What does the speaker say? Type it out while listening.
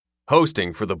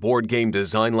Hosting for the Board Game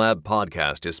Design Lab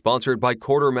podcast is sponsored by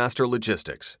Quartermaster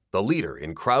Logistics, the leader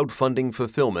in crowdfunding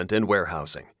fulfillment and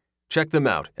warehousing. Check them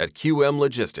out at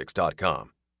qmlogistics.com.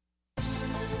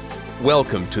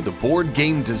 Welcome to the Board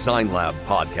Game Design Lab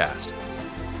podcast.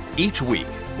 Each week,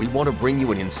 we want to bring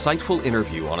you an insightful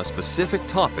interview on a specific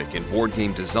topic in board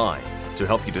game design to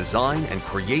help you design and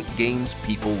create games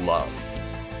people love.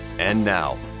 And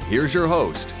now, here's your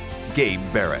host,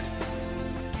 Gabe Barrett.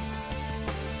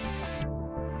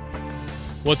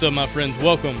 What's up, my friends?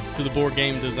 Welcome to the Board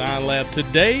Game Design Lab.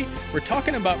 Today, we're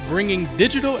talking about bringing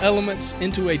digital elements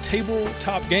into a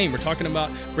tabletop game. We're talking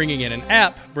about bringing in an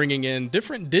app, bringing in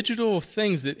different digital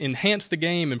things that enhance the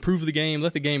game, improve the game,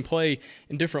 let the game play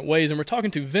in different ways. And we're talking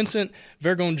to Vincent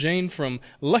Vergonjane from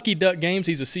Lucky Duck Games.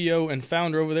 He's a CEO and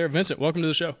founder over there. Vincent, welcome to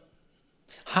the show.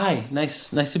 Hi,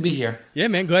 nice to be here. Yeah,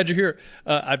 man, glad you're here.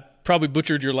 I probably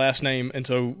butchered your last name, and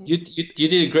so you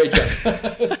did a great job.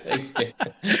 Thanks.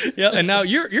 Yeah, and now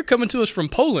you're coming to us from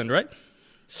Poland, right?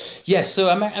 Yes, so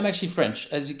I'm actually French,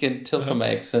 as you can tell from my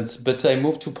accent. But I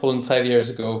moved to Poland 5 years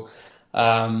ago,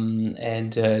 we're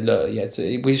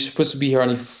supposed to be here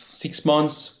only 6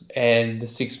 months, and the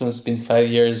 6 months have been 5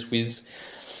 years with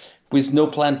no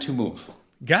plan to move.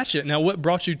 Gotcha. Now, what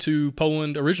brought you to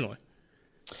Poland originally?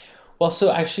 Well,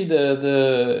 so actually,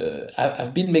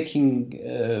 I've been making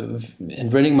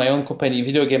and running my own company,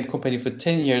 video game company, for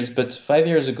 10 years. But 5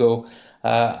 years ago,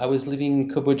 I was living in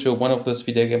Kobojo, one of those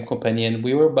video game company, and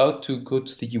we were about to go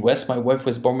to the U.S. My wife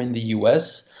was born in the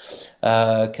U.S.,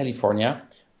 California,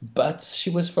 but she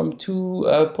was from two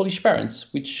Polish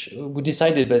parents, which we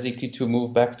decided basically to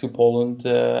move back to Poland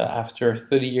after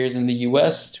 30 years in the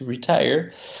U.S. to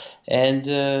retire. And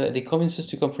they convinced us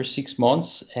to come for 6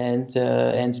 months, and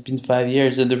it's been 5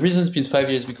 years. And the reason it's been 5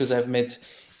 years because I've met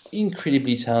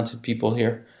incredibly talented people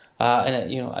here.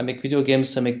 I make video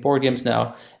games, I make board games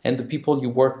now, and the people you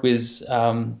work with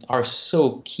are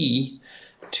so key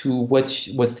to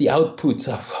what's the output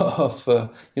of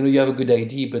you have a good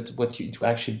idea, but what you to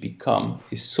actually become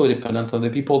is so dependent on the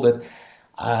people that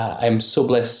I'm so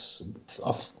blessed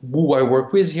of who I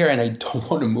work with here, and I don't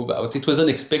want to move out. It was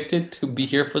unexpected to be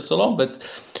here for so long, but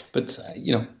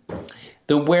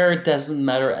the where doesn't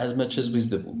matter as much as with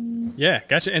the who. Yeah,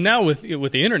 gotcha. And now with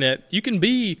the internet, you can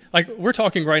be like we're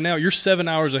talking right now. You're 7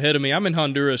 hours ahead of me. I'm in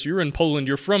Honduras. You're in Poland.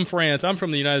 You're from France. I'm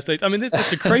from the United States. I mean,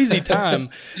 it's a crazy time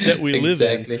that we live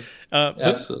in.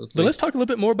 Absolutely. But let's talk a little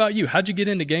bit more about you. How'd you get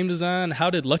into game design?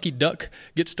 How did Lucky Duck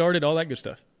get started? All that good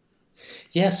stuff.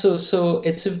 Yeah, so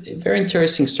it's a very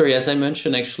interesting story, as I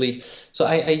mentioned, actually. So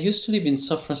I used to live in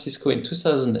San Francisco in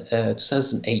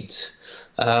 2008.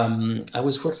 I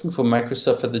was working for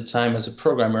Microsoft at the time as a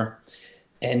programmer,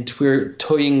 and we're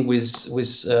toying with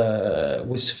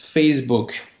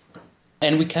Facebook,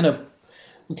 and we kind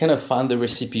of found the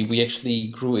recipe. We actually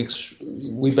grew.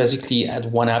 We basically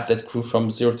had one app that grew from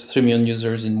 0 to 3 million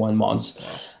users in 1 month.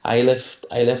 Wow. I left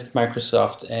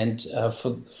Microsoft, and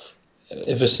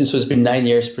ever since, it's been 9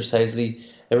 years precisely,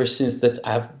 ever since that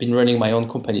I've been running my own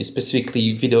company,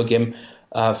 specifically video game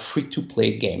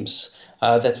free-to-play games.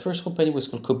 That first company was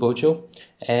called Kobojo,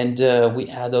 and we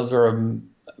had over 1.5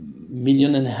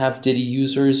 million daily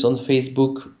users on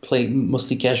Facebook, playing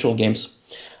mostly casual games.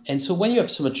 And so when you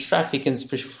have so much traffic, and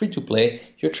especially free-to-play,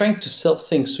 you're trying to sell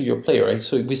things to your player, right?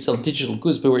 So we sell digital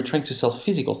goods, but we're trying to sell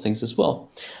physical things as well.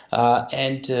 But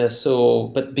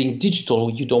being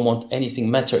digital, you don't want anything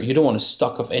matter. You don't want a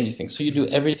stock of anything. So you do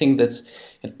everything that's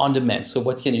on demand. So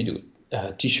what can you do?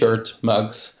 T-shirt,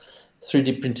 mugs,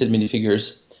 3D printed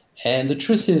minifigures. And the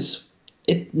truth is,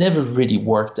 it never really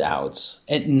worked out.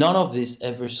 And none of this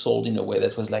ever sold in a way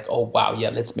that was like, oh, wow,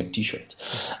 yeah, let's make T-shirt.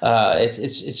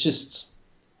 It's just...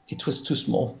 It was too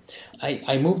small.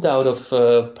 I moved out of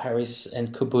Paris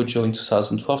and Kobojo in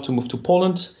 2012 to move to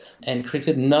Poland and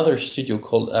created another studio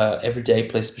called Everyday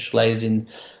Play, specialized in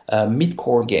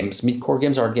mid-core games. Mid-core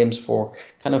games are games for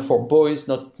boys,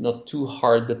 not too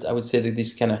hard, but I would say that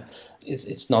this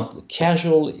it's not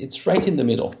casual. It's right in the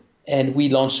middle. And we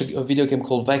launched a video game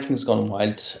called Vikings Gone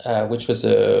Wild, which was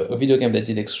a video game that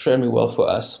did extremely well for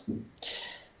us.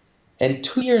 And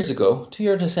 2 years and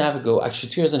a half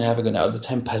ago now, the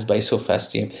time passed by so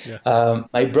fast, Tim. Yeah.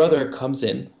 My brother comes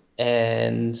in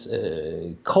and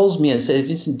calls me and says,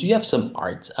 Vincent, do you have some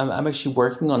art? I'm actually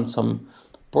working on some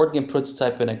board game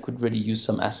prototype and I could really use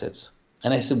some assets.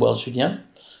 And I said, well, Julien,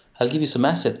 I'll give you some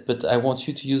assets, but I want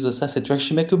you to use this asset to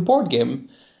actually make a board game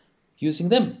using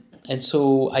them. And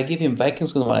so I gave him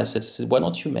Vikings Gone Wild. I said, why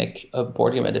don't you make a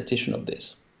board game adaptation of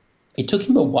this? It took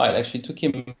him a while, actually. It took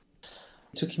him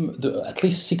at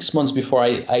least 6 months before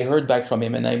I heard back from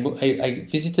him, and I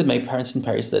visited my parents in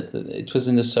Paris. It was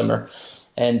in the summer,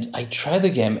 And I try the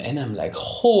game, and I'm like,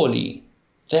 holy,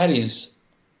 that is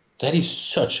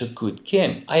such a good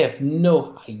game. I have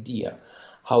no idea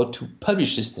how to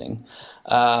publish this thing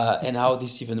and how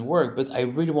this even worked, but I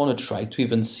really want to try to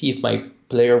even see if my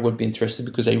player would be interested,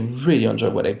 because I really enjoy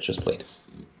what I just played.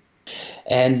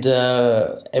 And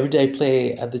Everyday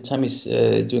Play at the time is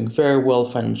doing very well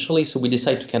financially, so we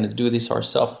decided to kind of do this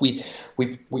ourselves. We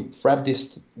wrap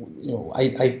this,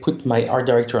 I put my art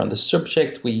director on the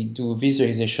subject, we do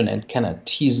visualization and kind of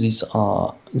tease this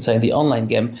inside the online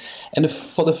game. And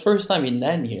for the first time in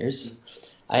 9 years,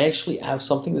 I actually have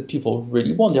something that people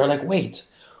really want. They're like, wait,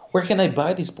 where can I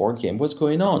buy this board game? What's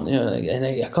going on? And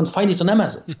I can't find it on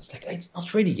Amazon. It's like, it's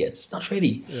not ready yet. It's not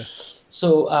ready. Yeah.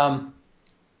 So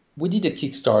we did a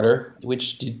Kickstarter,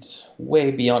 which did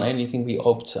way beyond anything we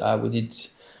hoped. We did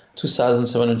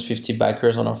 2,750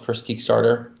 backers on our first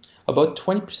Kickstarter. About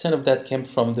 20% of that came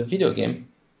from the video game,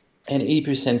 and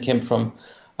 80% came from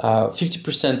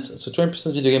 50%. So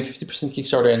 20% video game, 50%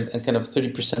 Kickstarter, and kind of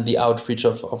 30% the outreach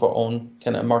of our own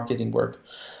kind of marketing work.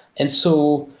 And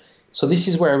so this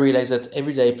is where I realized that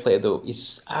Everyday Play, though,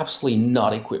 is absolutely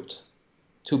not equipped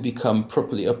to become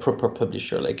properly a proper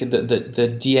publisher. Like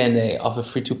the DNA of a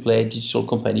free-to-play digital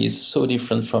company is so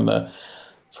different from a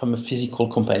physical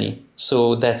company.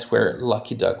 So that's where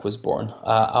Lucky Duck was born,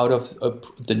 out of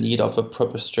the need of a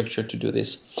proper structure to do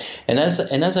this. And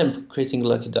as I'm creating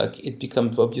Lucky Duck, it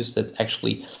becomes obvious that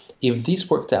actually, if this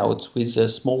worked out with a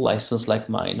small license like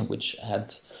mine, which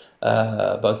had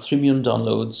about 3 million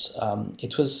downloads,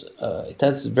 it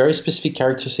has very specific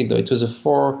characteristic, though. It was a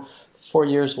 4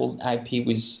 years old IP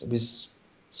with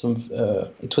some.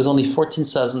 It was only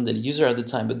 14,000 daily user at the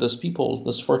time, but those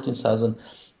 14,000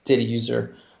 daily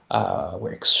user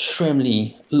were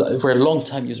a long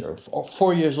time user, or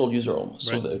 4 years old user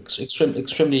almost. Right. So they're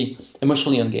extremely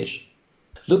emotionally engaged.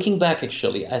 Looking back,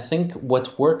 actually, I think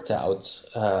what worked out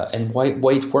and why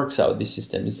it works out, this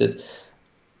system, is that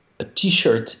a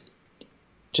T-shirt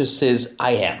just says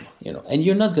I am, and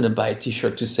you're not going to buy a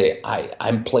T-shirt to say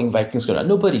I'm playing Vikings Gone Wild.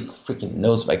 Nobody freaking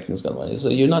knows Vikings Gone Wild, so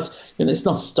it's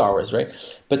not Star Wars, right?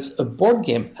 But a board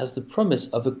game has the promise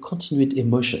of a continued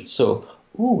emotion. So,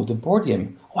 the board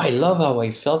game. I love how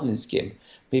I felt in this game.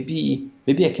 Maybe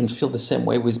I can feel the same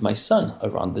way with my son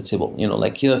around the table.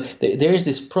 There is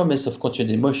this promise of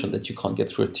continued emotion that you can't get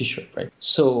through a T-shirt, right?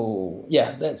 So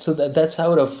yeah, that's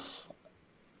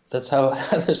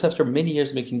after many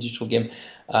years making digital game,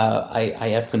 I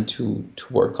happen to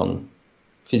work on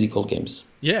physical games.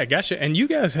 Yeah, gotcha. And you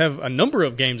guys have a number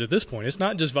of games at this point. It's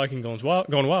not just Viking Gone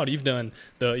Wild. You've done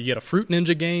you got a Fruit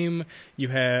Ninja game. You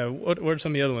have what are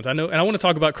some of the other ones? I know, and I want to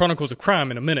talk about Chronicles of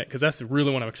Crime in a minute, because that's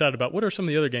really what I'm excited about. What are some of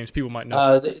the other games people might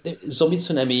know? Zombie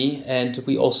Tsunami, and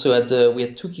we also had 2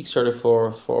 Kickstarter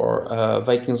for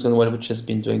Vikings Gone Wild, which has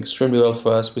been doing extremely well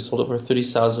for us. We sold over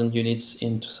 30,000 units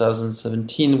in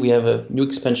 2017. We have a new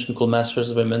expansion called Masters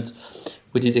of Element.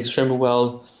 We did extremely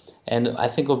well. And I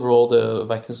think overall the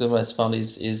Vikings Gone Wild has found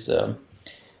is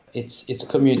its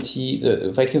community.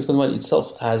 The Vikings Gone Wild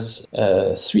itself has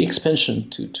 3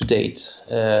 expansions to date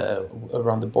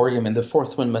around the board game, and the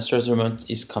 4th one, Masters of Element,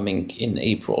 is coming in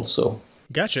April. So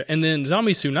gotcha. And then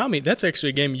Zombie Tsunami, that's actually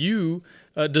a game you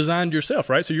designed yourself,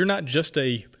 right? So you're not just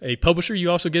a publisher; you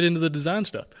also get into the design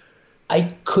stuff.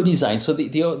 I co-design. So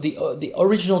the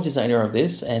original designer of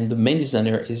this and the main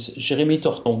designer is Jérémy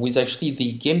Torton, who is actually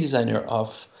the game designer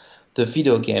of the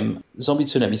video game Zombie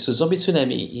Tsunami. So Zombie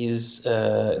Tsunami is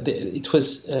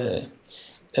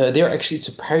it's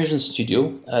a Parisian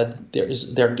studio.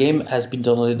 Their game has been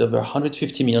downloaded over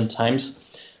 150 million times.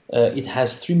 It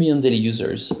has 3 million daily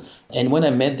users. And when I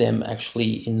met them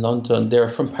actually in London, they're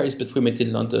from Paris, but we met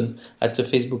in London at a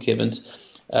Facebook event.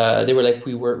 They were like,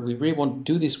 we really want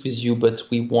to do this with you, but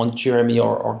we want Jeremy,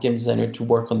 our game designer, to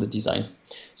work on the design.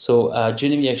 So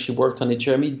Jeremy actually worked on it.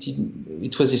 Jeremy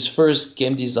it was his first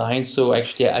game design, so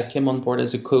actually I came on board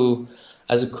as a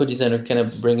co-designer, kind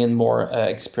of bring in more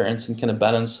experience and kind of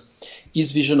balance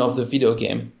his vision of the video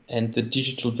game and the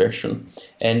digital version,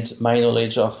 and my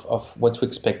knowledge of what to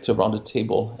expect around the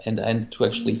table, and to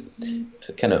actually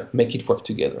kind of make it work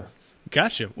together.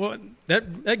 Gotcha. Well,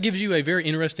 that gives you a very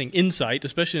interesting insight,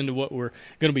 especially into what we're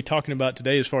going to be talking about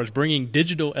today as far as bringing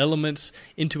digital elements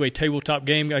into a tabletop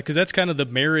game, because that's kind of the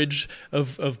marriage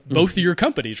of both of your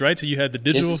companies, right? So you had the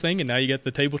digital thing, and now you got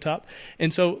the tabletop.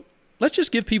 And so let's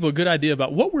just give people a good idea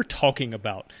about what we're talking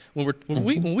about when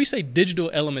we say digital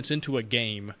elements into a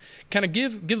game. Kind of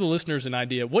give the listeners an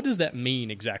idea. What does that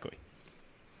mean exactly?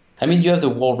 I mean, you have the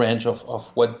whole range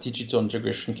of what digital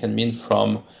integration can mean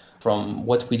from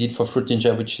what we did for Fruit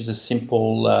Ninja, which is a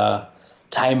simple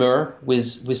timer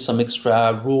with some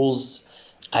extra rules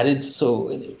added. So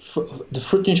the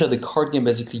Fruit Ninja, the card game,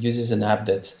 basically uses an app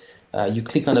that you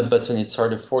click on a button, it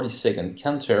starts a 40-second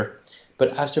counter.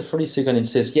 But after 40 seconds,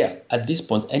 it says, yeah, at this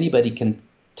point, anybody can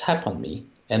tap on me,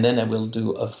 and then I will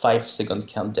do a 5-second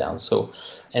countdown. So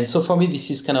for me, this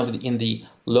is kind of in the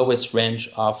lowest range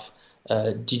of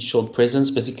digital presence.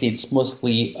 Basically, it's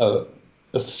mostly a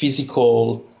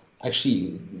physical.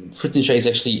 Actually, Fruit Ninja is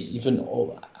actually even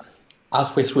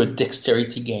halfway through a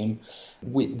dexterity game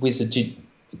with a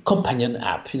companion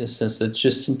app, in a sense that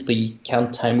just simply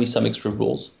count time with some extra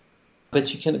rules.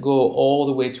 But you can go all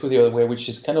the way to the other way, which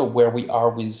is kind of where we are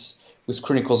with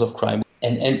Chronicles of Crime.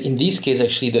 And in this case,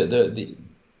 actually,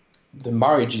 the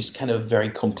marriage is kind of very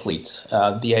complete.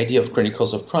 The idea of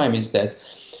Chronicles of Crime is that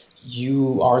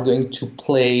you are going to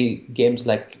play games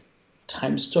like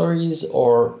Time Stories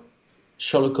or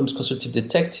Sherlock Holmes Consultative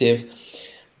Detective,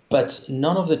 but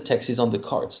none of the text is on the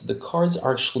cards. The cards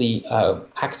are actually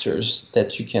actors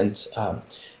that you can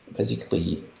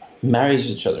basically marry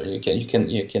each other. You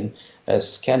can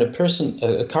scan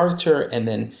a character, and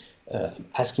then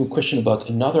ask him a question about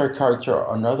another character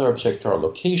or another object or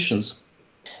locations,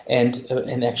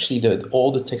 and actually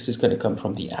all the text is going to come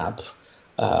from the app.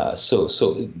 So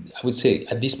I would say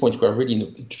at this point we are really in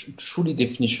a truly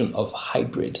definition of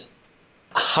hybrid.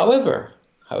 However,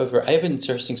 I have an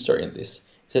interesting story in this.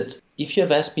 That if you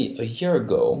have asked me a year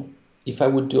ago if I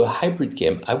would do a hybrid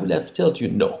game, I would have told you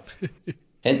no.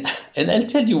 And I'll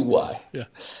tell you why. Yeah.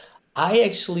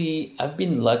 I've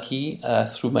been lucky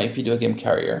through my video game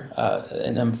career,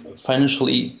 and I'm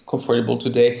financially comfortable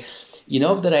today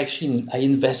enough that I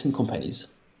invest in companies.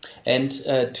 And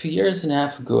 2.5 years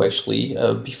ago, actually,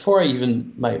 before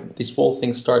this whole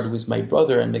thing started with my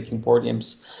brother and making board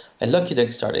games, and Lucky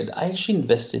Duck started, I actually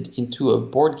invested into a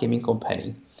board gaming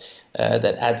company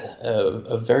that had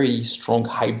a very strong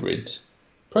hybrid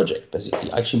project,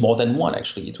 basically. Actually, more than one.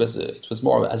 Actually, it was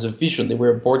more as a vision. They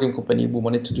were a board game company who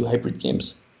wanted to do hybrid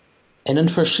games, and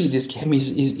unfortunately, this game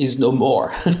is no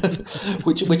more,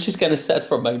 which is kind of sad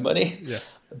for my money. Yeah.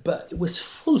 But it was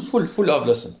full of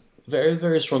lesson, very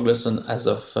very strong lesson as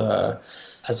of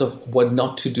what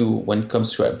not to do when it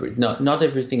comes to hybrid. Not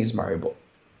everything is marriable,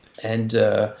 and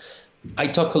I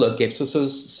talk a lot, Gabe. So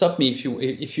stop me if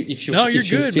you no, you're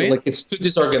good, feel man. Like it's too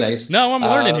disorganized. No, I'm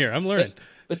learning here. I'm learning.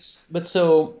 But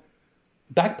so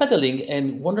backpedaling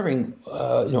and wondering,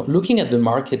 looking at the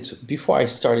market before I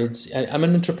started. I'm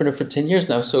an entrepreneur for 10 years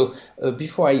now. So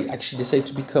before I actually decided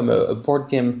to become a board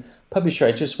game publisher,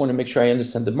 I just want to make sure I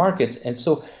understand the market. And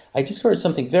so I discovered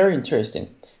something very interesting,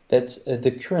 that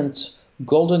the current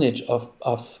golden age of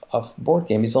board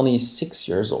game is only 6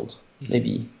 years old,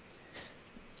 maybe.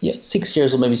 Yeah, 6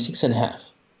 years or maybe 6.5.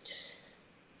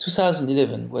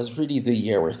 2011 was really the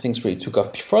year where things really took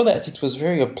off. Before that, it was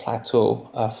very a plateau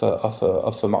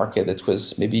of a market that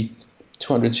was maybe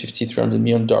 $250-300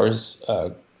 million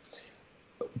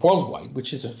worldwide,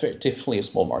 which is definitely a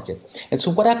small market. And so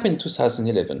what happened in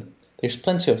 2011? There's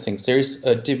plenty of things. There is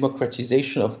a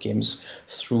democratization of games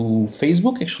through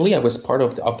Facebook. Actually, I was part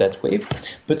of that wave,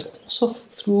 but also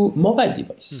through mobile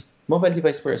device. Mobile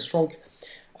device were a strong,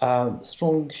 I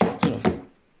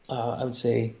would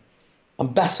say,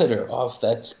 ambassador of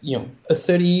that. A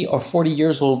 30 or 40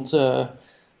 years old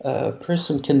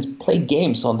person can play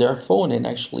games on their phone and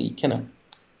actually kind of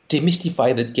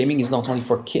demystify that gaming is not only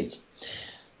for kids.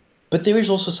 But there is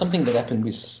also something that happened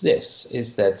with this,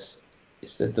 is that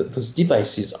those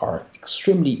devices are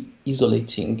extremely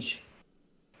isolating,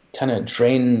 kind of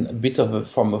drain a bit of a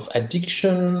form of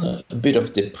addiction, a bit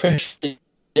of depression.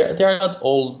 They're not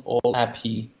all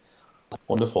happy,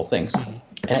 wonderful things.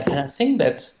 And I think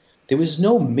that there was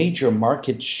no major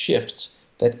market shift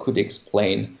that could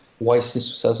explain why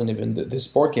since 2011 this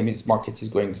board game market is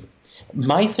going.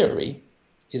 My theory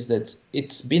is that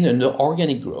it's been an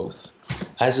organic growth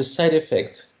as a side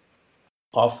effect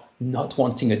of not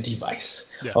wanting a device,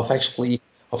 of actually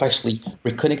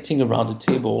reconnecting around the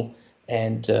table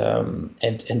and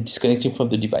disconnecting from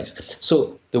the device.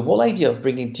 So the whole idea of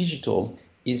bringing digital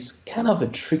is kind of a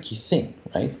tricky thing,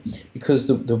 right? Because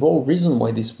the whole reason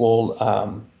why this whole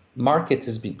market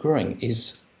has been growing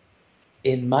is,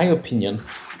 in my opinion,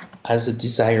 as a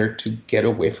desire to get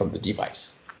away from the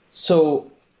device.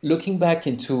 So looking back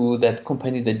into that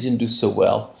company that didn't do so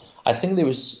well, I think there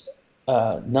was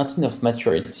not enough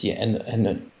maturity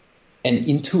and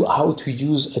into how to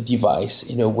use a device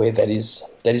in a way that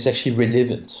is actually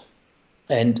relevant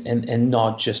and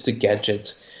not just a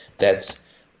gadget that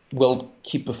will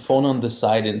keep a phone on the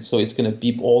side, and so it's going to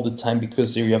beep all the time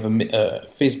because you have a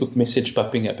Facebook message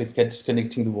popping up. It gets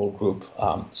disconnecting the whole group.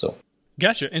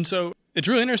 Gotcha. And so it's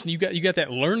really interesting. You got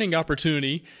that learning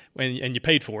opportunity, and you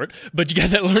paid for it, but you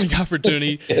got that learning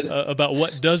opportunity Yes. About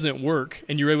what doesn't work,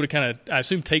 and you're able to kind of, I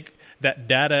assume, take that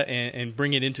data and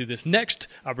bring it into this next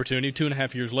opportunity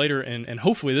 2.5 years later, and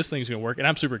hopefully this thing's going to work. And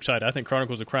I'm super excited. I think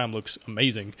Chronicles of Crime looks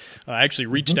amazing. I actually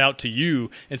reached out to you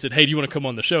and said, hey, do you want to come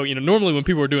on the show? You know, normally when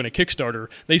people are doing a Kickstarter,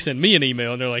 they send me an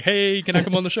email and they're like, hey, can I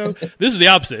come on the show? This is the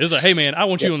opposite. It's like, hey, man, I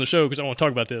want you on the show because I want to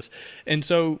talk about this. And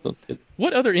so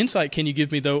what other insight can you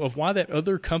give me, though, of why that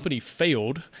other company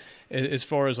failed as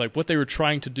far as like what they were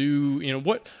trying to do? You know,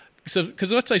 what... So,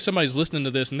 because let's say somebody's listening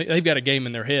to this and they've got a game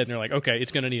in their head and they're like, okay,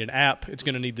 it's going to need an app, it's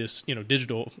going to need this, you know,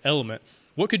 digital element.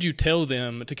 What could you tell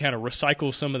them to kind of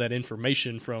recycle some of that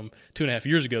information from 2.5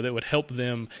 years ago that would help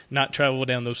them not travel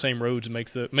down those same roads and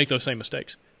make those same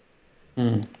mistakes?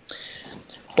 Well,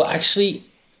 actually,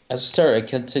 as a starter, I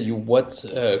can tell you what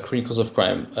Chronicles of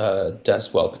Crime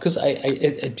does well, because I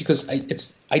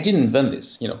didn't invent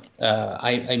this. You know,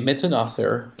 I met an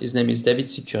author. His name is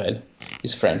David Sicurel.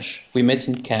 He's French. We met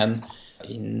in Cannes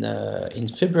in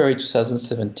February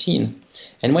 2017.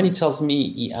 And when he tells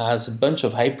me he has a bunch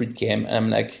of hybrid game, I'm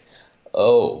like,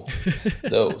 oh,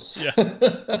 those.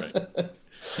 Right.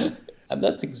 I'm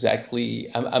not exactly.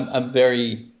 I'm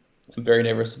very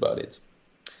nervous about it.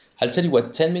 I'll tell you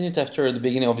what, 10 minutes after the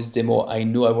beginning of his demo, I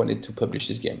knew I wanted to publish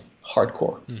this game,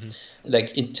 hardcore.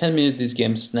 Like in 10 minutes, this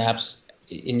game snaps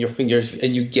in your fingers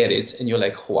and you get it and you're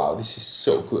like, wow, this is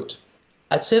so good.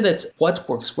 I'd say that what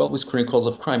works well with Chronicles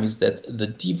of Crime is that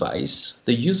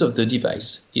the use of the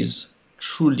device is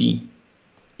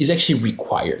actually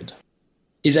required,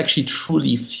 is actually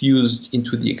truly fused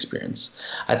into the experience.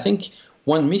 I think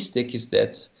one mistake is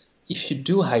that if you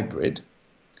do hybrid,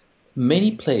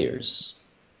 many players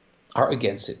are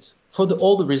against it for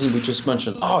all the reasons we just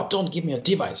mentioned. Oh, don't give me a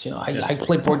device. You know, I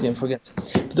play board game for games.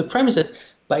 But the problem is that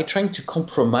by trying to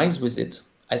compromise with it,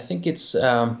 I think it's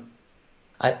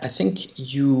I think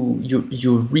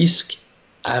you risk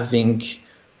having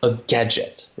a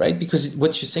gadget, right? Because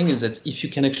what you're saying is that if you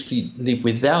can actually live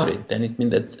without it, then it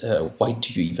means that why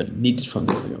do you even need it from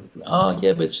the beginning? Oh,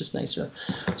 yeah, but it's just nicer.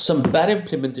 Some bad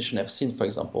implementation I've seen, for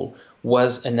example,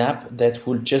 was an app that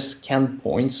will just scan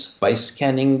points by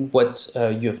scanning what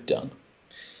you have done.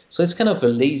 So it's kind of a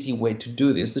lazy way to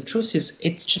do this. The truth is,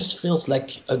 it just feels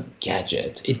like a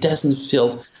gadget. It doesn't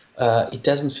feel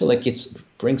like it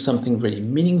brings something really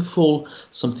meaningful,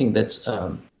 something that's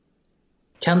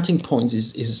counting points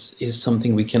is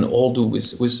something we can all do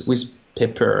with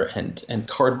paper and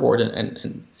cardboard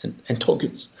and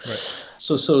tokens. Right.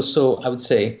 So I would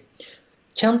say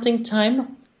counting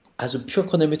time as a pure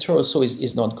chronometer also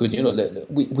is not good. You know,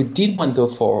 we did one though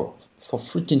for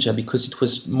Fruit Ninja because it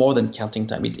was more than counting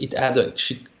time. It had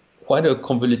actually quite a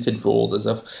convoluted rules, as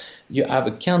of you have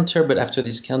a counter, but after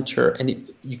this counter, and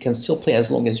you can still play as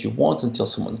long as you want until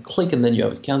someone click, and then you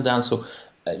have a countdown. So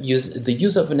the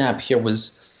use of an app here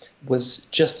was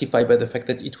justified by the fact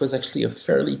that it was actually a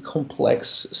fairly complex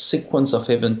sequence of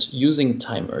events using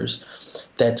timers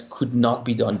that could not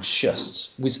be done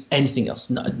just with anything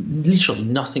else. Literally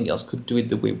nothing else could do it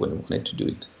the way we wanted to do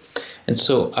it. And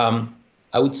so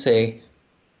I would say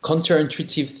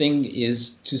counterintuitive thing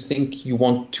is to think you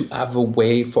want to have a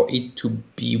way for it to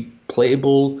be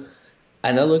playable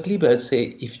analogically, but I'd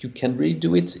say if you can really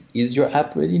do it, is your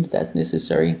app really that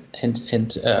necessary?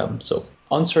 And so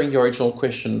answering your original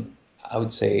question, I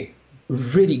would say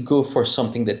really go for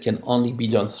something that can only be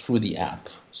done through the app,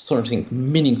 something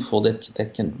meaningful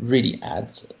that can really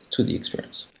add to the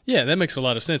experience. Yeah, that makes a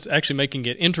lot of sense. Actually making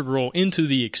it integral into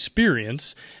the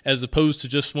experience as opposed to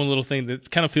just one little thing that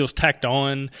kind of feels tacked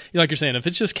on. Like you're saying, if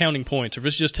it's just counting points, or if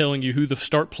it's just telling you who the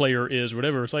start player is, or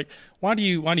whatever, it's like, why do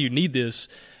you need this?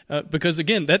 Because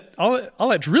again, that all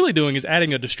that's really doing is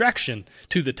adding a distraction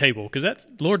to the table. Because that,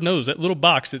 Lord knows, that little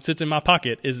box that sits in my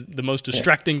pocket is the most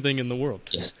distracting thing in the world.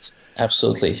 Yes,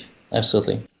 absolutely.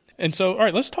 And so, all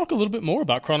right, let's talk a little bit more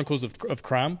about Chronicles of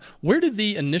Crime. Where did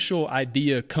the initial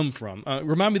idea come from?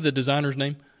 Remind me the designer's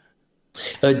name.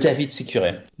 David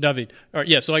Sicurel. David. All right,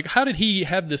 yeah. So, like, how did he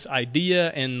have this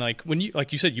idea? And like when you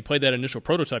said, you played that initial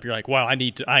prototype, you're like, wow, I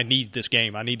need this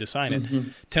game. I need to sign it. Mm-hmm.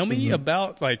 Tell me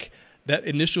about like that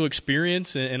initial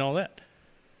experience and all that.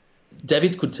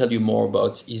 David could tell you more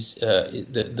about his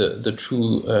the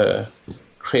true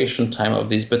creation time of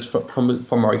this, but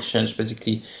from our exchange,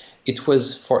 basically, it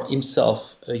was for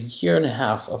himself a 1.5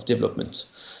 years of development,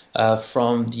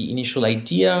 from the initial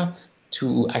idea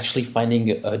to actually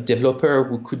finding a developer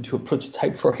who could do a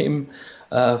prototype for him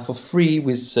for free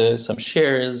with some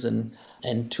shares, and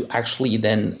to actually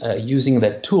then using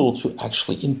that tool to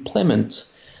actually implement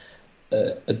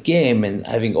a game and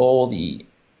having all the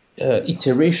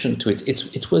iteration to it.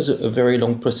 It was a very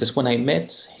long process. When I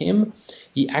met him,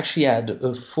 he actually had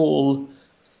a full.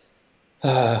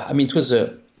 It was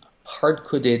a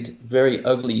hard-coded, very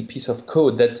ugly piece of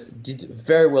code that did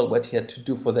very well what he had to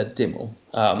do for that demo.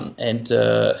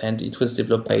 And it was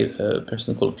developed by a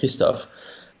person called Christophe.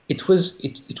 It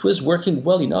was working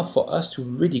well enough for us to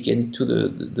really get into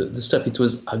the stuff. It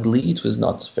was ugly. It was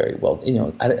not very well,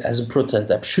 as a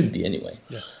prototype should be anyway.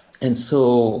 Yeah. And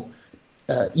so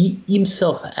he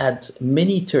himself had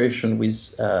many iterations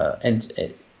with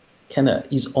and kind of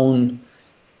his own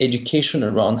education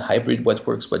around hybrid, what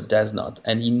works, what does not.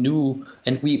 And he knew,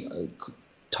 and we,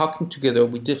 talking together,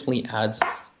 we definitely had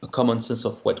a common sense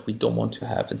of what we don't want to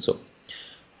have. And so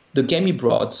the game he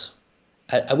brought,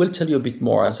 I will tell you a bit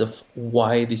more as of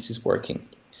why this is working.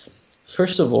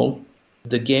 First of all,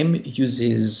 the game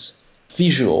uses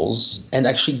visuals, and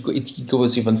actually it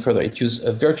goes even further. It uses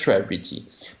a virtual reality.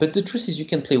 But the truth is you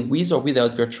can play with or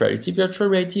without virtual reality. Virtual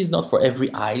reality is not for every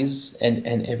eyes and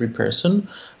every person,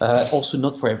 also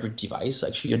not for every device.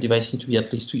 Actually, your device needs to be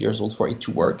at least 2 years old for it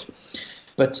to work.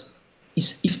 But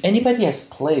if anybody has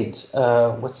played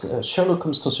Sherlock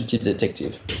Holmes Consultative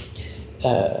Detective,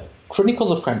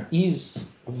 Chronicles of Crime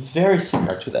is very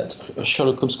similar to that,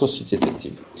 Sherlock Holmes Consultative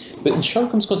Detective. But in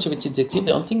Sherlock Holmes Consultative Detective,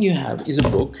 the only thing you have is a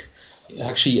book,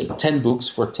 actually 10 books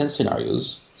for 10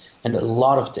 scenarios, and a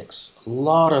lot of text, a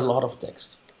lot of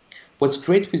text. What's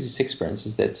great with this experience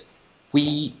is that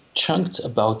we chunked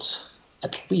about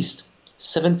at least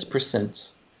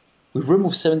 70%. We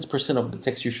removed 70% of the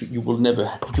text you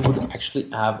would actually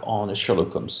have on a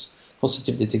Sherlock Holmes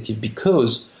Consultative Detective,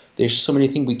 because there's so many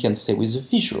things we can say with a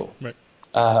visual.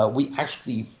 Right. We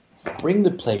actually bring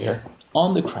the player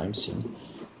on the crime scene,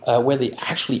 where they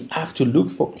actually have to look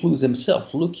for clues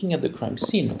themselves, looking at the crime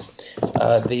scene.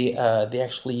 They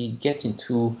actually get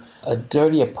into a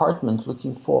dirty apartment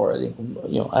looking for,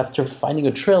 after finding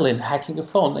a trail and hacking a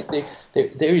phone. Like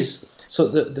there is, so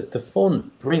the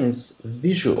phone brings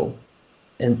visual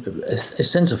and a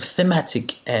sense of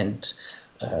thematic and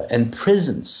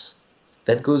presence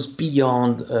that goes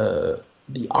beyond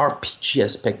the RPG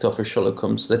aspect of a Sherlock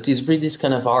Holmes. That is really this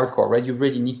kind of hardcore, right? You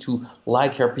really need to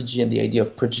like RPG and the idea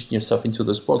of projecting yourself into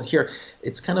this world. Here,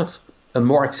 it's kind of a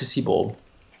more accessible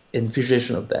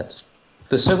visualization of that.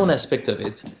 The second aspect of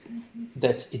it,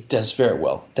 that it does very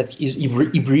well, that is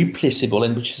irreplaceable,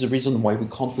 and which is the reason why we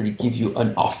can't really give you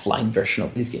an offline version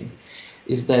of this game,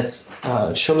 is that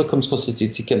Sherlock Holmes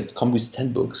Consultative can come with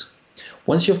 10 books.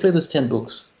 Once you've played those 10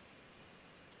 books,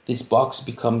 this box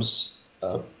becomes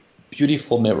a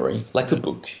beautiful memory, like a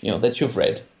book, that you've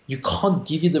read. You can't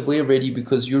give it away already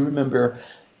because you remember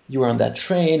you were on that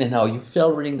train and how you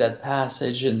felt reading that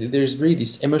passage, and there's really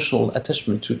this emotional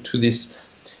attachment to this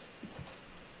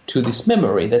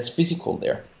memory that's physical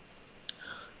there.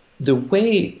 The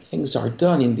way things are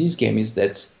done in this game is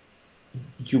that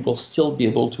you will still be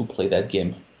able to play that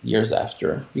game years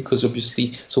after, because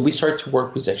obviously, so we start to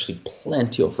work with actually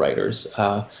plenty of writers.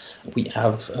 We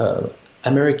have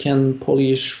American,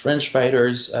 Polish, French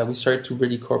writers. We started to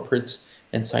really cooperate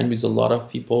and sign with a lot of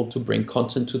people to bring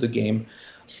content to the game.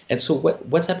 And so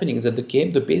what's happening is that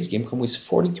the base game comes with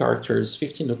 40 characters,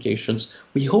 15 locations.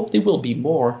 We hope there will be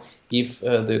more if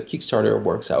the Kickstarter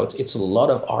works out. It's a lot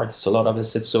of art, it's a lot of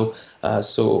assets. So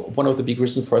one of the big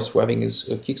reasons for us for having is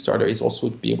a Kickstarter is also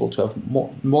to be able to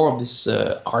have more of this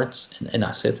art and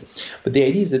asset. But the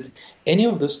idea is that any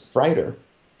of those writer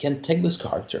can take this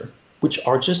character, which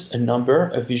are just a number,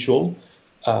 a visual,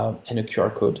 and a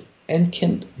QR code, and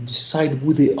can decide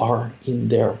who they are in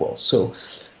their world. So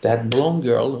that blonde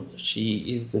girl, she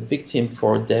is the victim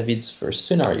for David's first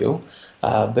scenario,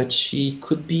 but she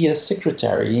could be a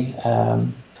secretary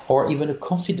or even a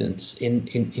confidant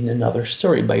in another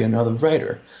story by another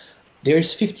writer. There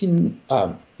is 15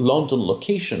 London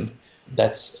location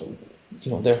that's,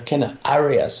 they're kind of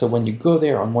areas. So when you go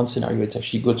there on one scenario, it's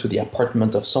actually go to the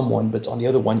apartment of someone, but on the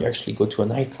other one, you actually go to a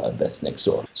nightclub that's next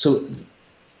door. So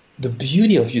the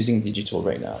beauty of using digital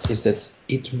right now is that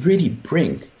it really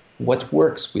brings what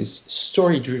works with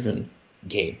story-driven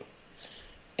game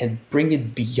and bring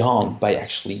it beyond by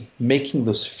actually making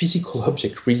those physical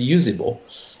objects reusable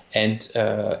and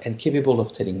capable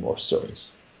of telling more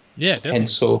stories. Yeah, definitely. And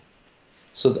so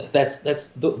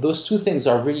that's those two things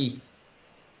are really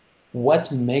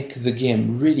what make the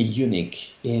game really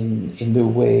unique in the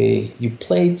way you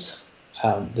play it,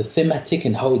 the thematic,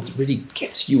 and how it really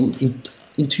gets you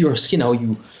into your skin, how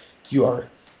you are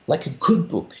like a good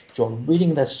book. You're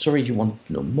reading that story, you want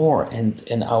to know more, and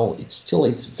how it still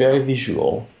is very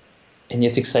visual, and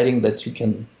yet exciting that you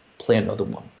can play another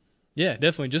one. Yeah,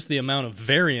 definitely. Just the amount of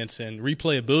variance and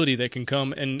replayability that can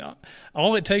come, and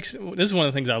all it takes. This is one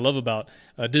of the things I love about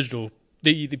digital.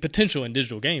 The potential in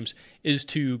digital games is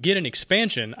to get an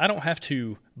expansion. I don't have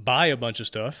to buy a bunch of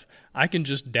stuff. I can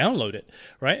just download it,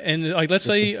 right? And like let's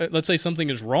say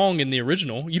something is wrong in the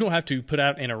original. You don't have to put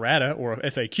out an errata or a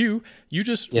FAQ. You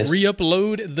just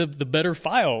re-upload the better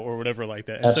file or whatever like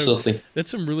that. And absolutely. So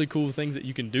that's some really cool things that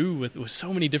you can do with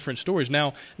so many different stories.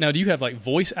 Now, do you have like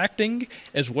voice acting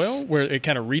as well, where it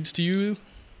kind of reads to you?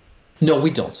 No,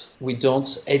 we don't.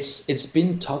 It's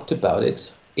been talked about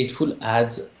it. It will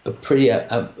add a pretty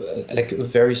like a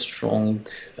very strong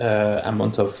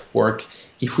amount of work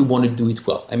if we want to do it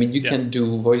well. I mean, you can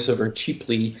do voiceover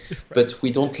cheaply, right. But we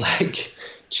don't like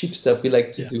cheap stuff. We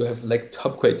like to have like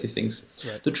top quality things.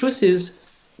 Right. The truth is,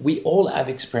 we all have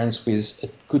experience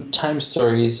with good time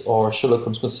stories or Sherlock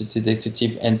Holmes Constituted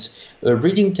Detective, and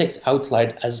reading text out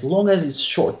loud as long as it's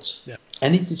short. Yeah.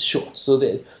 And it is short. So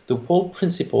the whole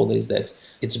principle is that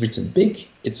it's written big.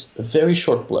 It's a very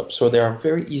short blurb. So they are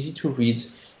very easy to read.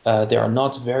 They are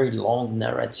not very long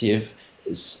narrative.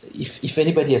 If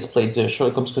anybody has played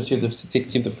Sherlock Holmes Constituted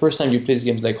Detective, the first time you play this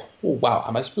game is like, oh, wow,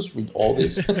 am I supposed to read all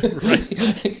this?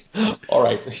 All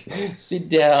right, sit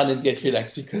down and get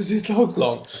relaxed because it looks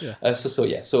long. Yeah.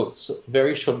 So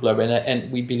very short blurb.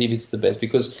 And we believe it's the best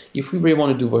because if we really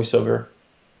want to do voiceover,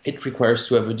 it requires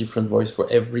to have a different voice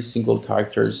for every single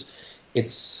characters.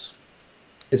 It's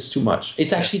too much.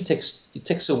 It actually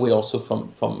takes away also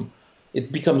from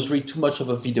it becomes really too much of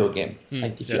a video game,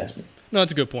 if you ask me. No,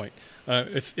 that's a good point.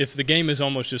 If the game is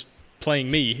almost just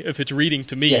playing me, if it's reading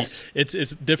to me,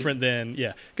 it's different than,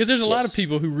 because there's a lot of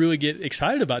people who really get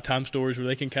excited about time stories where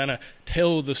they can kind of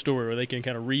tell the story, where they can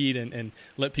kind of read and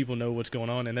let people know what's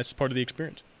going on, and that's part of the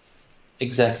experience.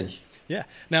 Exactly. Yeah.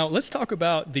 Now let's talk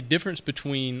about the difference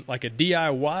between like a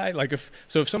DIY, like if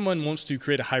someone wants to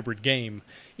create a hybrid game,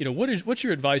 what's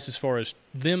your advice as far as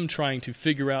them trying to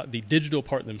figure out the digital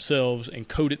part themselves and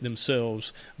code it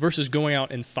themselves versus going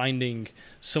out and finding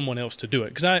someone else to do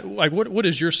it? Because what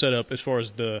is your setup as far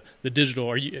as the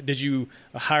digital? Did you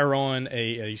hire on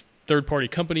a third-party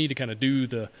company to kind of do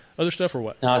the other stuff, or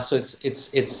what? No, so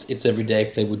it's every day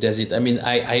I play who does it. I mean,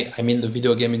 I'm in the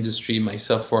video game industry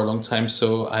myself for a long time,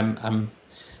 so I'm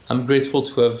grateful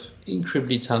to have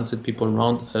incredibly talented people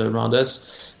around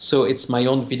us. So it's my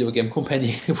own video game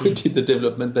company who did the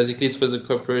development. Basically, it was a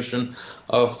cooperation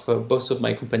of both of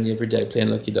my company, Every Day I Play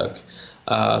and Lucky Duck.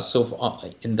 So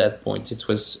in that point, it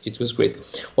was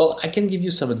great. Well, I can give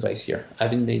you some advice here. I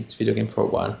haven't made video game for a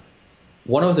while.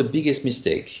 One of the biggest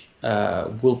mistakes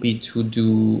will be to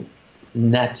do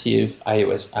native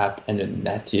iOS app and a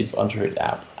native Android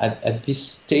app. At this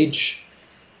stage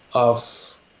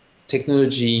of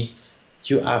technology,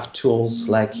 you have tools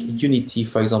like Unity,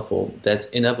 for example, that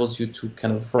enables you to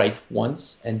kind of write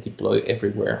once and deploy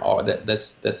everywhere. Or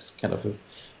that's kind of a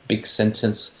big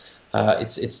sentence.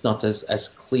 It's not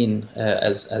as clean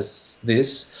as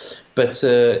this, but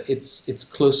it's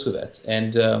close to that.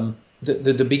 And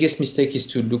the biggest mistake is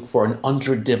to look for an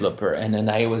Android developer and an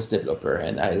iOS developer,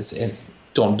 and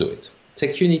don't do it.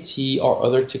 Take Unity or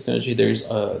other technology.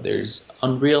 There's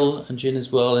Unreal Engine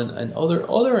as well, and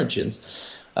other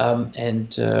engines, and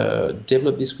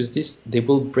develop this with this. They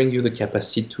will bring you the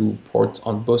capacity to port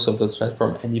on both of those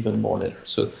platforms and even more later.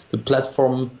 So the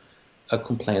platform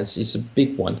compliance is a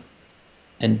big one,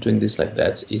 and doing this like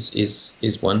that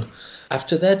is one.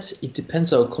 After that, it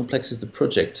depends how complex is the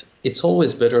project. It's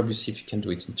always better, obviously, if you can do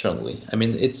it internally. I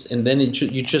mean,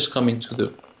 you just come into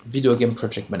the video game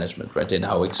project management, right? And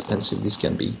how expensive this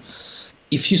can be.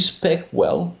 If you spec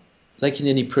well, like in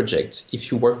any project,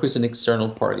 if you work with an external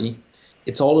party,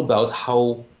 it's all about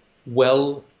how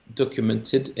well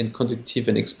documented and conductive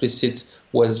and explicit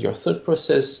was your thought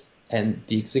process and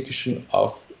the execution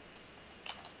of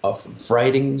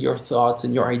writing your thoughts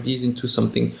and your ideas into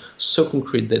something so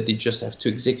concrete that they just have to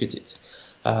execute it.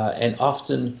 And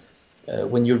often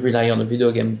when you rely on a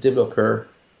video game developer,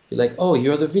 you're like, oh,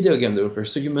 you're the video game developer,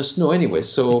 so you must know anyway.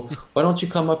 So why don't you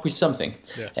come up with something?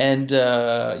 Yeah. And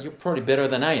you're probably better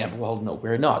than I am. Well, no,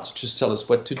 we're not. Just tell us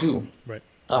what to do. Right.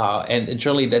 And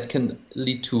generally that can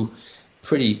lead to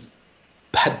pretty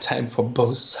bad time for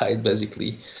both sides,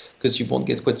 basically, because you won't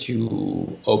get what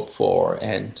you hope for,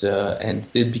 and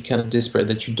they'll be kind of desperate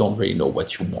that you don't really know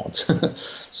what you want.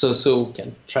 so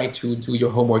can try to do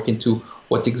your homework into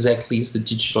what exactly is the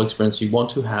digital experience you want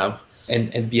to have,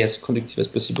 and be as conducive as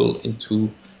possible into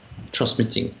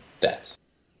transmitting that.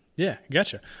 Yeah,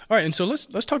 gotcha. All right, and so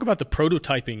let's talk about the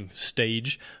prototyping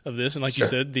stage of this. And like Sure. you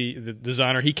said, the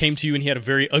designer, he came to you and he had a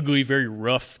very ugly, very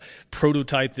rough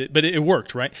prototype, but it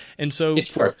worked, right? And so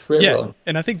It worked really well.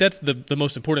 and I think that's the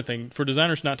most important thing for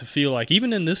designers, not to feel like,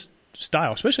 even in this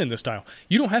style, especially in this style,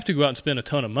 you don't have to go out and spend a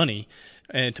ton of money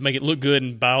and to make it look good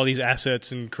and buy all these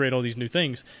assets and create all these new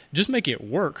things. Just make it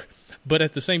work. But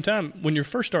at the same time, when you're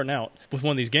first starting out with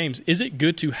one of these games, is it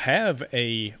good to have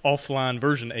a offline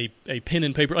version, a pen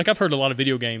and paper? Like, I've heard a lot of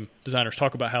video game designers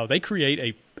talk about how they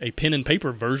create a pen and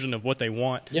paper version of what they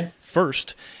want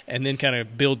first, and then kind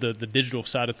of build the digital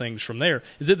side of things from there.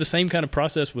 Is it the same kind of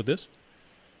process with this?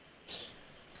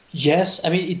 Yes, I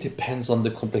mean, it depends on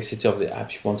the complexity of the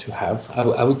app you want to have.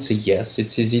 I would say yes.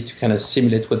 It's easy to kind of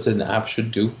simulate what an app should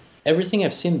do. Everything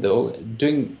I've seen, though,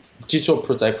 doing digital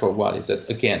prototype for a while, is that,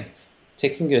 again,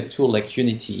 taking a tool like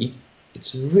Unity,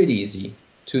 it's really easy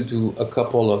to do a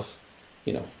couple of,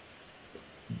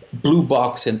 blue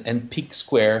box and pig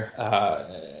square,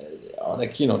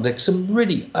 like some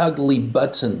really ugly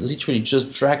button, literally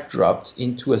just drag dropped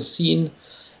into a scene.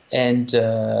 And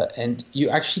you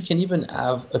actually can even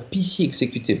have a PC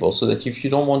executable, so that if you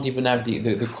don't want to even have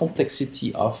the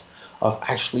complexity of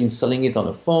actually installing it on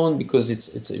a phone because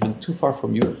it's even too far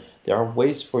from you, there are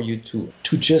ways for you to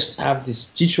just have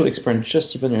this digital experience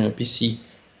just even on a PC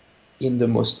in the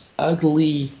most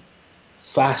ugly,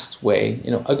 fast way.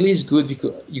 Ugly is good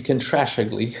because you can trash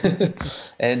ugly,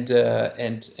 and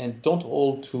don't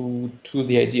hold to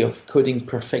the idea of coding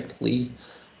perfectly,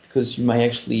 because you might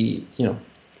actually,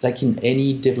 like in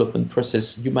any development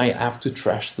process, you might have to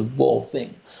trash the whole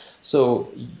thing.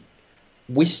 So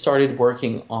we started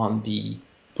working on the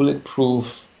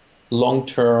bulletproof,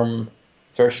 long-term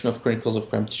version of Chronicles of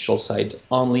Crime digital side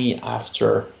only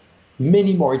after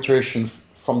many more iterations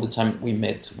from the time we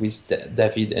met with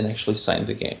David and actually signed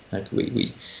the game. Like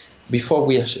before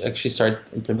we actually started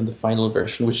implement the final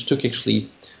version, which took actually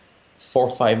 4 or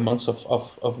 5 months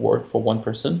of work for one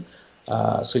person.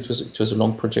 So it was a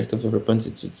long project of development.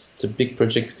 It's a big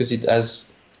project because it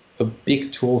has a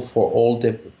big tool for all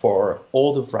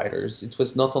the writers. It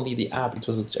was not only the app; it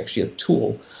was actually a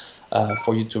tool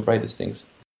for you to write these things.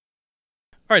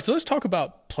 All right, so let's talk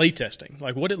about playtesting,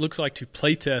 like what it looks like to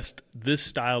playtest this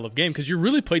style of game, because you're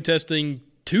really playtesting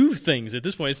two things at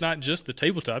this point. It's not just the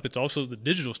tabletop, it's also the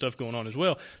digital stuff going on as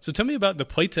well. So tell me about the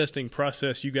playtesting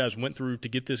process you guys went through to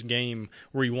get this game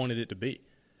where you wanted it to be.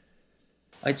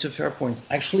 It's a fair point.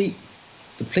 Actually,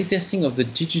 the playtesting of the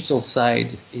digital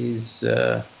side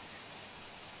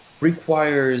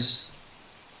requires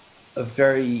a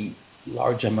very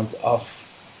large amount of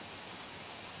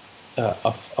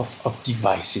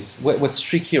devices. What's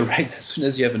tricky, right, as soon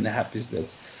as you have an app is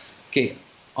that, okay,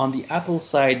 on the Apple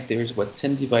side, there's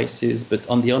 10 devices, but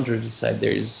on the Android side,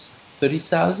 there's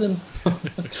 30,000.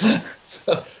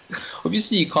 So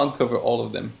obviously you can't cover all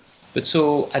of them. But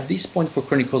so at this point for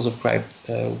Chronicles of Crypt,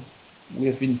 we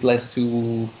have been blessed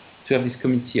to have this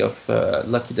community of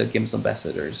Lucky Duck Games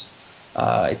ambassadors.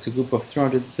 It's a group of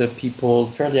 300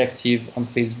 people, fairly active on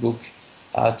Facebook,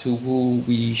 to who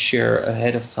we share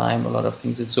ahead of time a lot of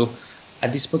things. And so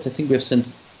at this point, I think we have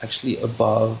sent actually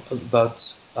about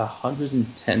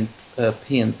 110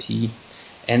 PNP,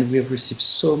 and we have received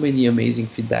so many amazing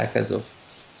feedback as of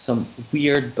some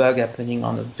weird bug happening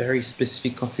on a very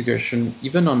specific configuration,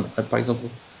 even on, for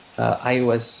example,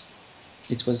 iOS.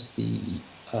 It was the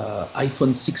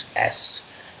iPhone 6s.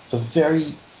 A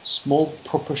very small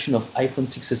proportion of iPhone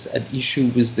 6s had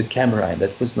issue with the camera, and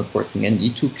that was not working. And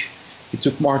it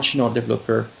took Marcin, our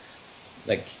developer,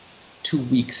 like 2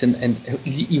 weeks, and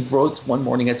he wrote one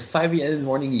morning at 5 a.m. in the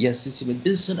morning, yes,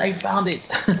 listen, I found it.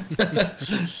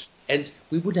 And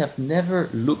we would have never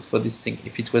looked for this thing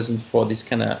if it wasn't for this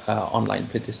kind of online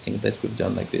playtesting that we've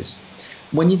done like this.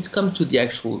 When it comes to the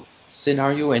actual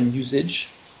scenario and usage,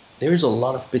 there is a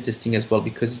lot of playtesting as well,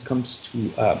 because it comes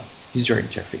to user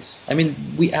interface. I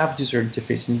mean, we have user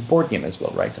interface in this board game as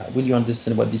well, right? Will you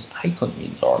understand what this icon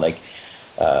means, or like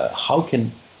how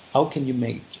can you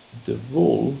make the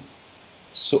rule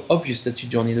so obvious that you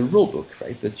don't need a rule book,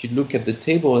 right? That you look at the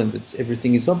table and that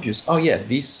everything is obvious. Oh yeah,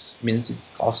 this means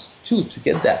it costs 2 to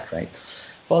get that, right?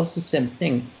 Well, it's the same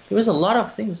thing. There was a lot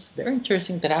of things very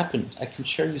interesting that happened. I can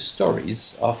share you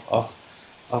stories of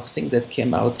things that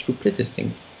came out through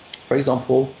playtesting. For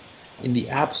example, in the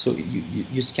app, so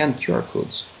you scan QR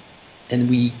codes, and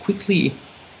we quickly,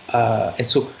 and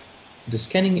so the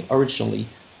scanning originally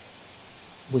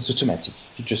was automatic.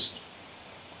 You just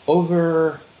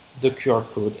over the QR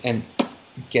code and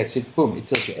it gets it, boom, it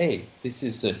tells you, hey, this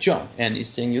is John, and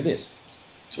he's telling you this.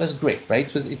 It was great, right?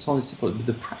 It's only simple. But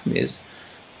the problem is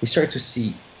we started to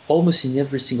see almost in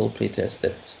every single playtest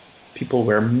that people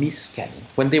were mis-scanning.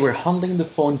 When they were handling the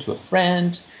phone to a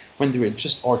friend, when they were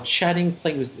just or chatting,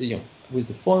 playing with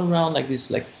the phone around like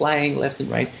this, like flying left and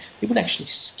right, they would actually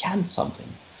scan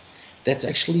something that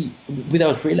actually,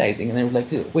 without realizing, and they were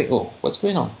like, wait, what's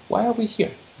going on? Why are we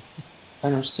here? I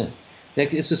don't understand.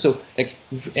 Like it's just so like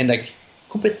and like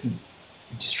completely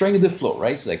destroying the flow,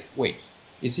 right? It's like, wait,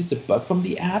 is it a bug from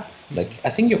the app? Like I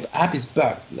think your app is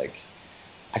bugged. Like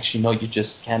actually no, you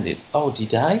just scanned it. Oh,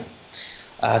 did I?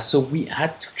 So we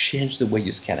had to change the way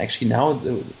you scan. Actually now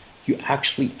you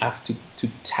actually have to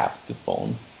tap the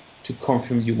phone to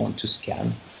confirm you want to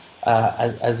scan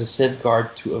as a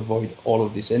safeguard to avoid all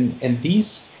of this. And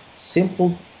these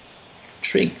simple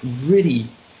trick really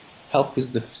help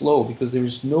with the flow because there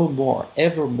is no more,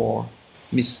 ever more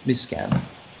mis-scan.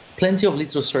 Plenty of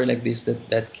little story like this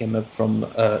that came up from,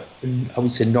 I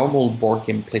would say, normal board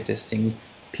game playtesting,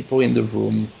 people in the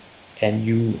room, and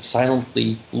you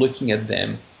silently looking at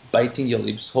them, biting your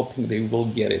lips, hoping they will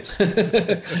get it.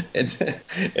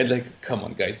 and like, come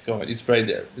on, guys, come on, it's right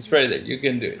there. It's right there. You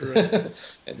can do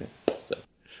it. Right.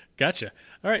 Gotcha.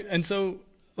 All right, and so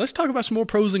let's talk about some more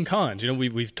pros and cons.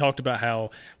 We've talked about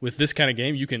how with this kind of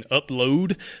game you can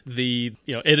upload the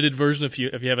edited version if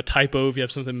you have a typo, if you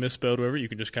have something misspelled, whatever, you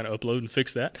can just kind of upload and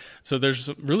fix that. So there's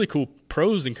some really cool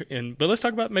pros but let's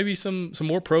talk about maybe some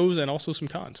more pros and also some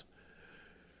cons.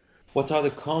 What are the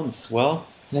cons? Well,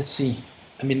 let's see.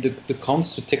 I mean, the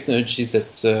cons to technology is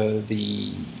that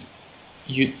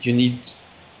you need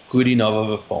good enough of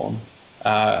a phone.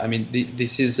 I mean,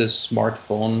 this is a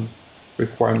smartphone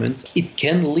requirement. It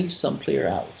can leave some player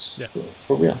out. Yeah.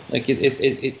 For real. Like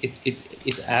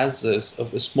it has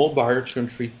a small barrier to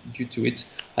entry due to it.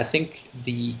 I think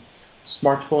the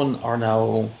smartphones are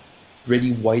now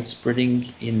really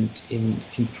widespreading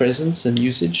in presence and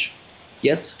usage.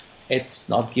 Yet it's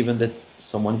not given that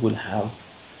someone will have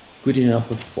good enough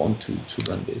of a phone to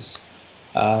run this.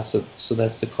 So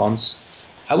that's the cons.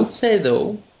 I would say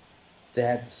though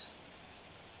that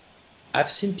I've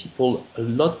seen people a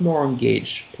lot more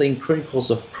engaged playing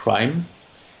Chronicles of Crime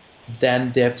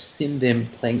than they've seen them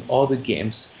playing other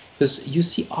games. Because you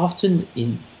see often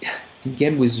in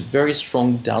game with very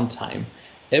strong downtime,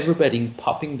 everybody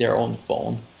popping their own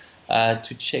phone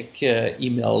to check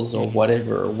emails or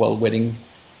whatever while waiting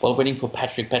for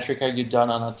Patrick. Patrick, are you done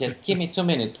or not yet? Give me 2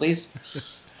 minutes,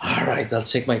 please. All right, I'll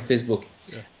check my Facebook.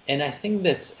 Yeah. And I think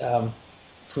that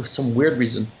for some weird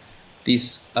reason,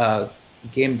 this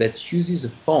game that uses a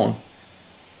phone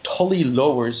totally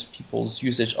lowers people's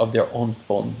usage of their own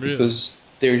phone. Really? Because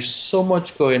there's so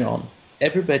much going on.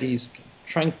 Everybody's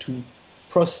trying to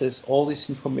process all this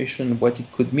information, what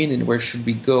it could mean and where should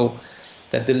we go,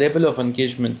 that the level of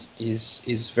engagement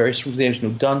is very strong. There's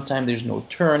no downtime, there's no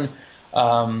turn.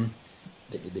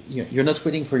 You're not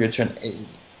waiting for your turn.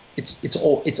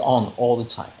 It's on all the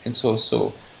time. And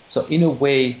so in a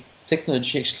way,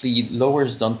 technology actually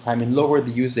lowers downtime and lower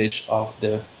the usage of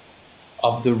the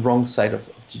wrong side of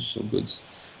digital goods.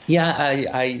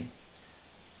 Yeah,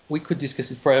 we could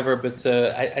discuss it forever, but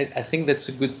I think that's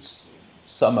a good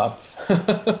sum up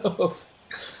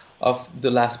of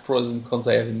the last pros and cons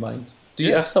I have in mind. Do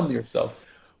you have some yourself?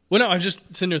 Well, no, I was just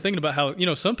sitting there thinking about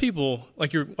how some people,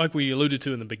 like we alluded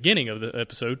to in the beginning of the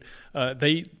episode,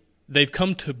 they've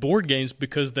come to board games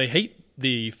because they hate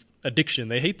the addiction,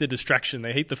 they hate the distraction,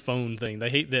 they hate the phone thing, they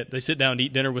hate that they sit down to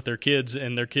eat dinner with their kids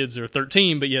and their kids are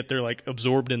 13, but yet they're like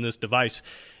absorbed in this device.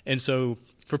 And so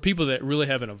for people that really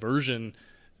have an aversion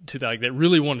to that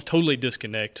really want to totally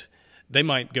disconnect, they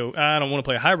might go, I don't want to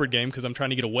play a hybrid game because I'm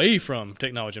trying to get away from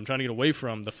technology, I'm trying to get away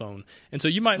from the phone. And so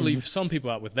you might leave some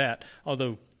people out with that,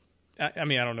 although I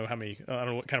mean, I don't know how many, I don't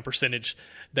know what kind of percentage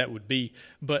that would be.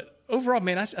 But overall,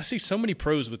 man, I see so many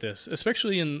pros with this,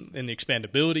 especially in the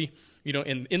expandability,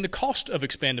 in the cost of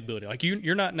expandability. Like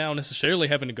you're not now necessarily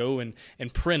having to go and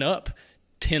print up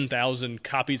 10,000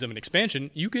 copies of an expansion.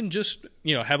 You can just,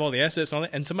 have all the assets on it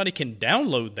and somebody can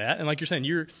download that. And like you're saying,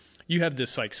 you have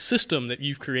this like system that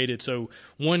you've created. So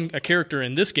a character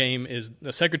in this game is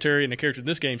the secretary and a character in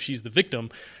this game, she's the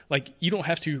victim. Like you don't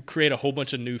have to create a whole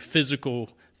bunch of new physical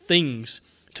things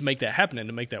to make that happen and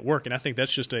to make that work. And I think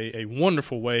that's just a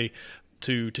wonderful way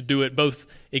to do it. Both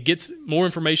it gets more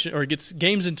information, or it gets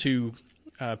games into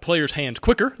players' hands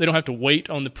quicker. They don't have to wait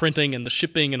on the printing and the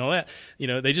shipping and all that.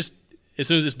 They just, as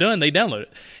soon as it's done, they download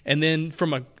it. And then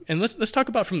let's talk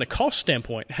about from the cost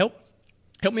standpoint. Help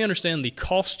me understand the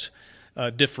cost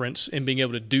difference in being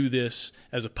able to do this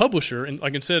as a publisher. And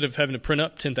like instead of having to print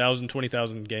up 10,000,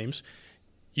 20,000 games,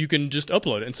 you can just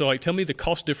upload it. And so tell me the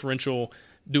cost differential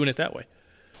doing it that way.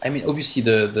 I mean, obviously,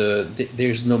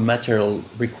 there's no material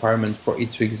requirement for it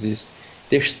to exist.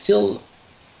 there's still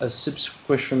a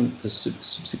subsequent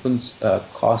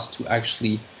cost to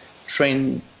actually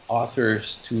train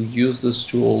authors to use those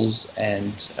tools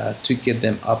and to get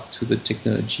them up to the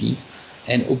technology.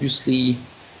 And obviously,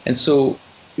 and so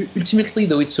ultimately,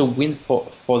 though, it's a win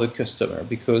for the customer,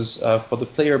 because for the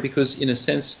player, because in a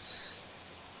sense,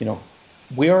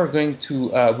 we're going to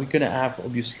have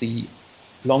obviously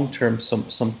long-term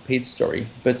some paid story,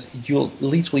 but you'll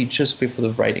literally just pay for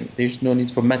the writing. There's no need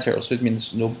for materials, so it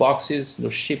means no boxes, no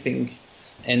shipping,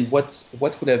 and what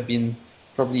would have been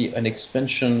probably an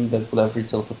expansion that would have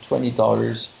retailed for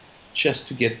 $20 just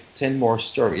to get 10 more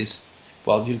stories.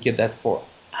 Well, you'll get that for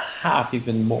half,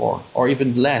 even more, or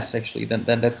even less actually than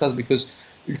that cost, because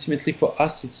ultimately for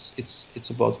us it's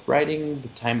about writing, the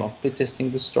time of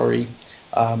playtesting the story,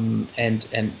 and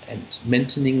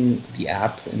maintaining the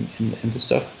app and the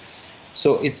stuff.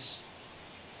 So it's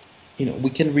we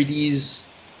can release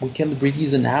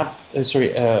an app. We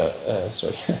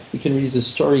can release a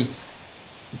story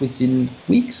within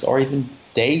weeks or even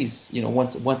days.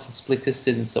 Once it's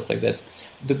playtested and stuff like that.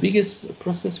 The biggest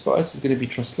process for us is going to be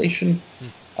translation.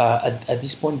 At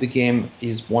this point, the game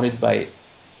is wanted by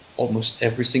almost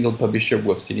every single publisher who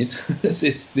have seen it.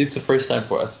 It's the first time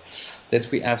for us that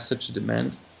we have such a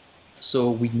demand. So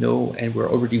we know, and we're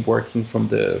already working from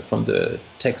the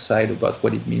tech side about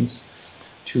what it means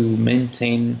to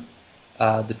maintain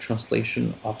the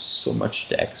translation of so much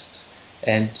text,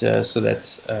 and so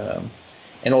that's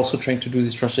and also trying to do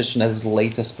this translation as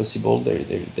late as possible.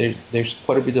 There's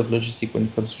quite a bit of logistic when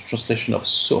it comes to translation of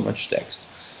so much text,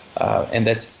 and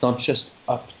that's not just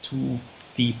up to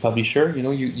the publisher.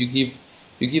 You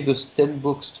give those 10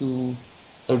 books to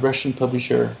a Russian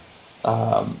publisher,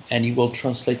 and he will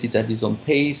translate it at his own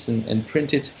pace and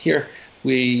print it. Here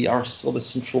we are still the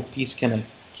central piece, kind of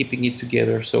keeping it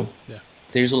together. So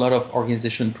there's a lot of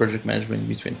organization and project management in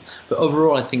between. But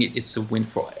overall, I think it's a win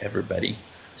for everybody,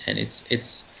 and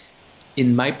it's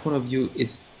in my point of view,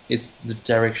 it's the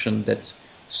direction that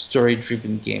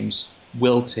story-driven games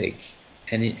will take.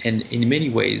 And in many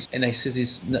ways, and I say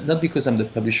this not because I'm the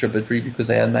publisher, but really because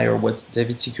I admire what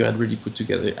David Sicur had really put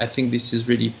together. I think this is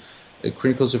really,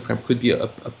 Chronicles of Crime could be a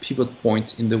pivot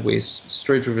point in the ways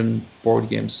story-driven board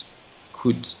games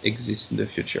could exist in the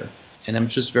future. And I'm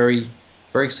just very,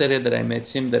 very excited that I met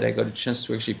him, that I got a chance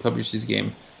to actually publish this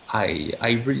game.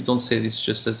 I really don't say this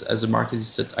just as a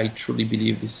marketist, that I truly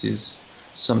believe this is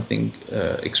something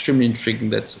extremely intriguing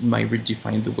that might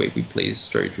redefine the way we play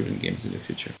story-driven games in the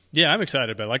future. Yeah, I'm excited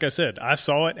about it. Like I said, I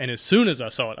saw it, and as soon as I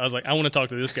saw it, I was like, I want to talk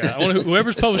to this guy.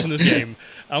 Whoever's publishing this game,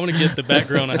 I want to get the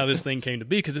background on how this thing came to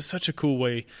be, because it's such a cool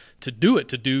way to do it,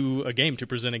 to do a game, to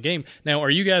present a game. Now, are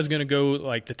you guys going to go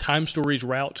like the Time Stories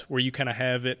route, where you kind of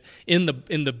have it in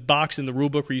the box, in the rule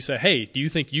book, where you say, hey, do you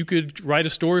think you could write a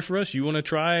story for us? You want to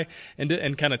try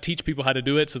and kind of teach people how to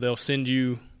do it, so they'll send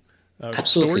you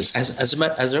absolutely. Stories? As a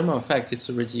matter of fact, it's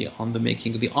already on the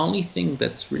making. The only thing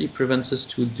that really prevents us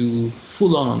to do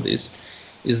full on this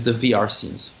is the VR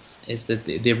scenes. Is that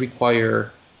they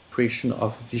require creation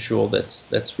of visual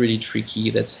that's really tricky,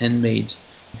 that's handmade,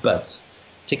 but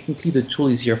technically the tool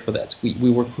is here for that. We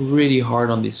work really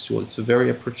hard on this tool. It's a very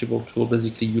approachable tool.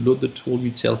 Basically, you load the tool, you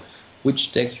tell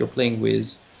which deck you're playing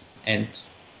with, and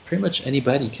pretty much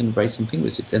anybody can write something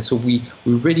with it. And so we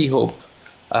really hope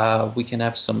we can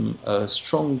have some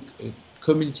strong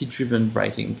community-driven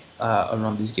writing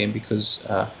around this game, because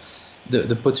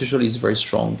the potential is very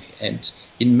strong, and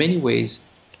in many ways,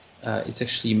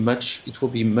 it will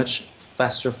be much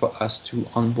faster for us to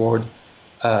onboard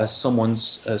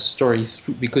someone's story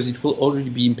through, because it will already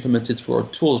be implemented through our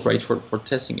tools, right, for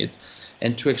testing it,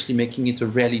 and to actually making it a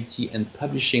reality and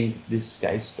publishing this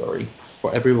guy's story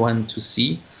for everyone to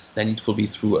see. Then it will be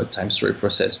through a time story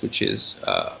process, which is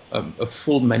a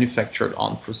full manufactured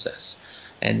on process,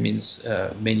 and means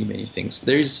many things.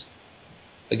 There is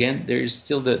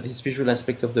still this visual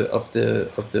aspect of the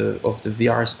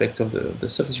VR aspect of the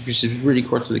stuff, which is really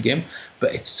core to the game,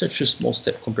 but it's such a small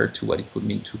step compared to what it would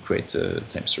mean to create a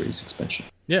time stories expansion.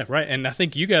 Yeah, right. And I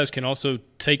think you guys can also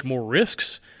take more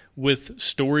risks with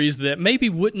stories that maybe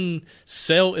wouldn't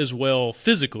sell as well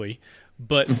physically,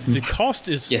 but the cost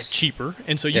is cheaper,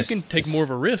 and so you can take more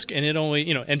of a risk, and it only,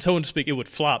 and so to speak, it would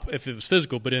flop if it was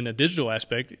physical, but in a digital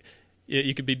aspect,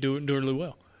 you could be doing really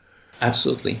well.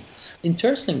 Absolutely.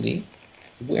 Interestingly,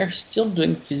 we're still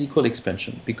doing physical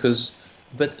expansion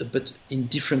but in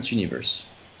different universe.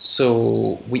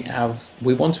 So we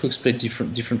want to explore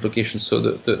different locations. So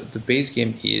the base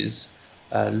game is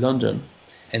London,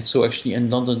 and so actually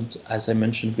in London, as I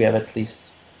mentioned, we have at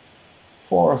least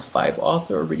 4 or 5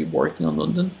 authors already working on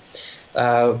London,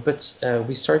 but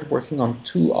we started working on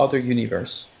 2 other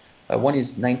universes. One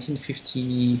is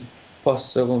 1950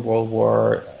 post-Second World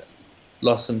War,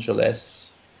 Los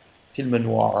Angeles, film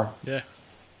noir,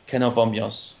 kind of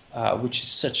ambiance, which is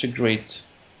such a great,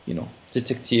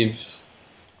 detective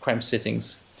crime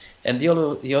settings. And the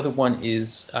other one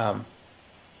is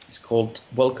it's called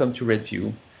Welcome to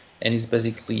Redview, and it's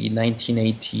basically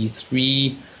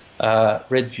 1983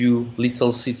 Redview,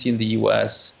 little city in the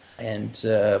U.S. And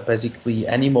basically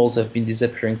animals have been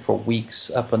disappearing for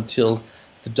weeks up until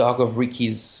the dog of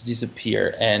Ricky's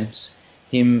disappear, and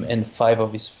him and 5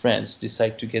 of his friends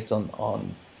decide to get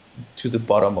on to the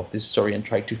bottom of this story and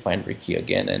try to find Ricky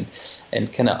again,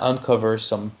 and kind of uncover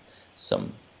some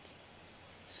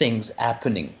things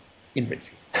happening in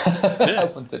Redview. I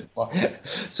wanted more.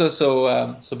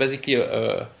 So basically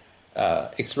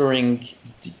exploring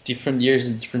different years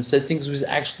and different settings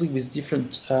with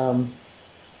different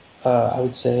I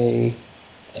would say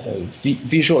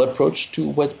visual approach to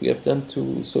what we have done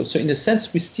to. So in a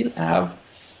sense we still have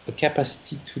a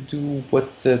capacity to do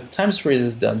what Time Stories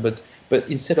has done, but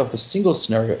instead of a single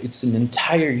scenario, it's an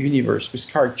entire universe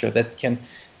with character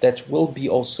that will be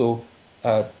also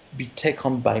be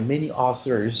taken by many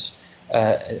authors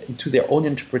into their own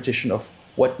interpretation of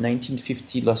what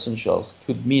 1950 Los Angeles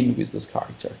could mean with this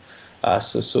character.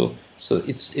 So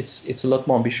it's a lot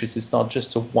more ambitious. It's not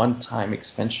just a one-time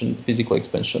expansion, physical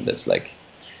expansion that's like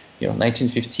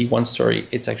 1950 one story.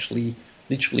 It's actually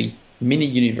literally mini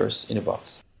universe in a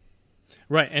box.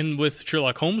 Right, and with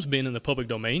Sherlock Holmes being in the public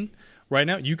domain right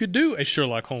now, you could do a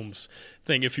Sherlock Holmes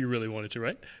thing if you really wanted to,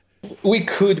 right? We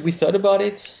could. We thought about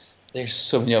it. There's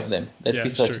so many of them that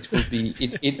we thought it will be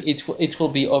it will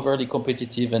be overly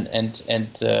competitive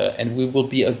and we will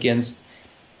be against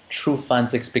true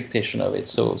fans' expectation of it.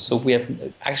 So we have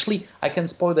actually, I can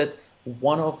spoil that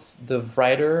one of the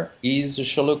writer is a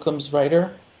Sherlock Holmes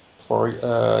writer for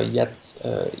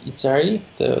Itzari,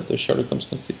 the Sherlock Holmes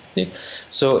constituency.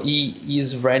 So he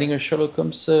is writing a Sherlock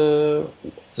Holmes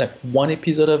like one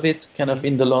episode of it, kind of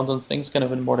in the London things, kind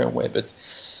of in a modern way, but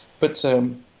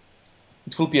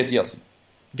it will be a DLC.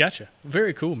 Gotcha.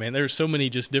 Very cool, man. There's so many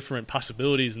just different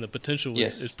possibilities, and the potential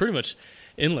is pretty much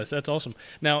endless. That's awesome.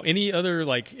 Now, any other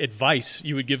advice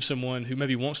you would give someone who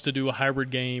maybe wants to do a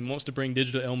hybrid game, wants to bring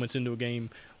digital elements into a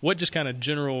game? What just kind of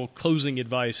general closing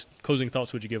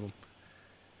thoughts would you give them?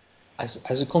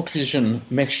 As a conclusion,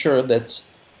 make sure that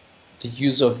the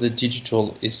use of the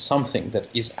digital is something that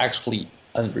is actually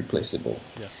unreplaceable.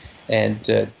 Yeah.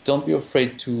 And don't be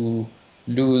afraid to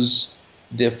lose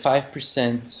the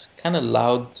 5% kind of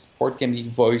loud board game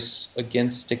geek voice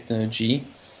against technology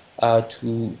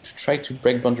to try to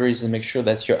break boundaries and make sure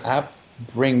that your app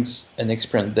brings an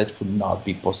experience that would not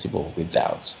be possible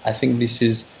without. I think this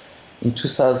is, in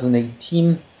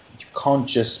 2018, you can't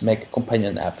just make a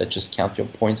companion app that just counts your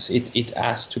points. It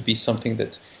has to be something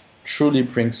that truly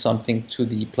brings something to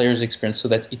the player's experience so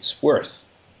that it's worth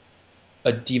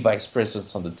a device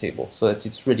presence on the table, so that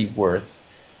it's really worth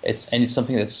it's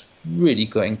something that's really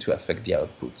going to affect the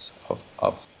output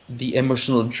of the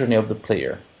emotional journey of the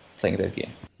player playing that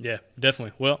game. Yeah,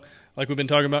 definitely. Well, like we've been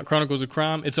talking about, Chronicles of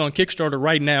Crime, it's on Kickstarter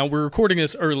right now. We're recording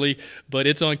this early, but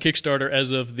it's on Kickstarter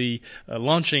as of the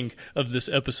launching of this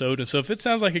episode. And so if it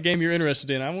sounds like a game you're interested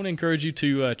in, I want to encourage you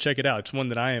to check it out. It's one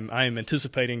that I am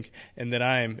anticipating and that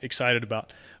I am excited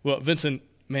about. Well, Vincent,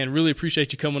 man, really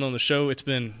appreciate you coming on the show. It's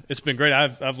been great.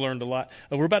 I've learned a lot.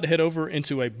 We're about to head over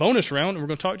into a bonus round, and we're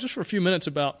going to talk just for a few minutes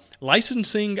about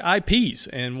licensing IPs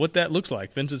and what that looks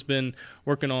like. Vincent's been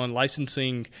working on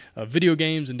licensing video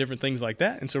games and different things like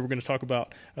that, and so we're going to talk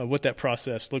about what that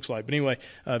process looks like. But anyway,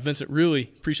 Vincent, really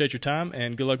appreciate your time,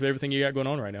 and good luck with everything you got going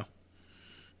on right now.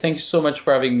 Thank you so much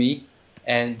for having me,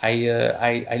 and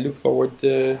I look forward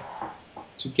to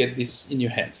get this in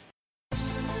your hands.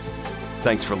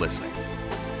 Thanks for listening.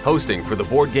 Hosting for the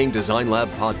Board Game Design Lab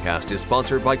podcast is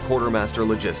sponsored by Quartermaster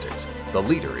Logistics, the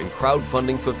leader in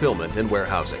crowdfunding fulfillment and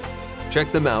warehousing.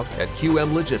 Check them out at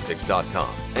qmlogistics.com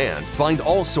and find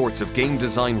all sorts of game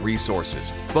design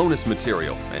resources, bonus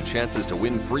material, and chances to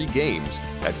win free games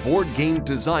at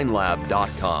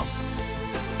BoardGameDesignLab.com.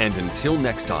 And until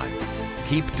next time,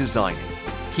 keep designing,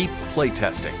 keep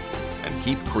playtesting, and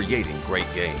keep creating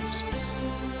great games.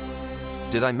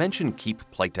 Did I mention keep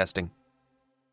playtesting?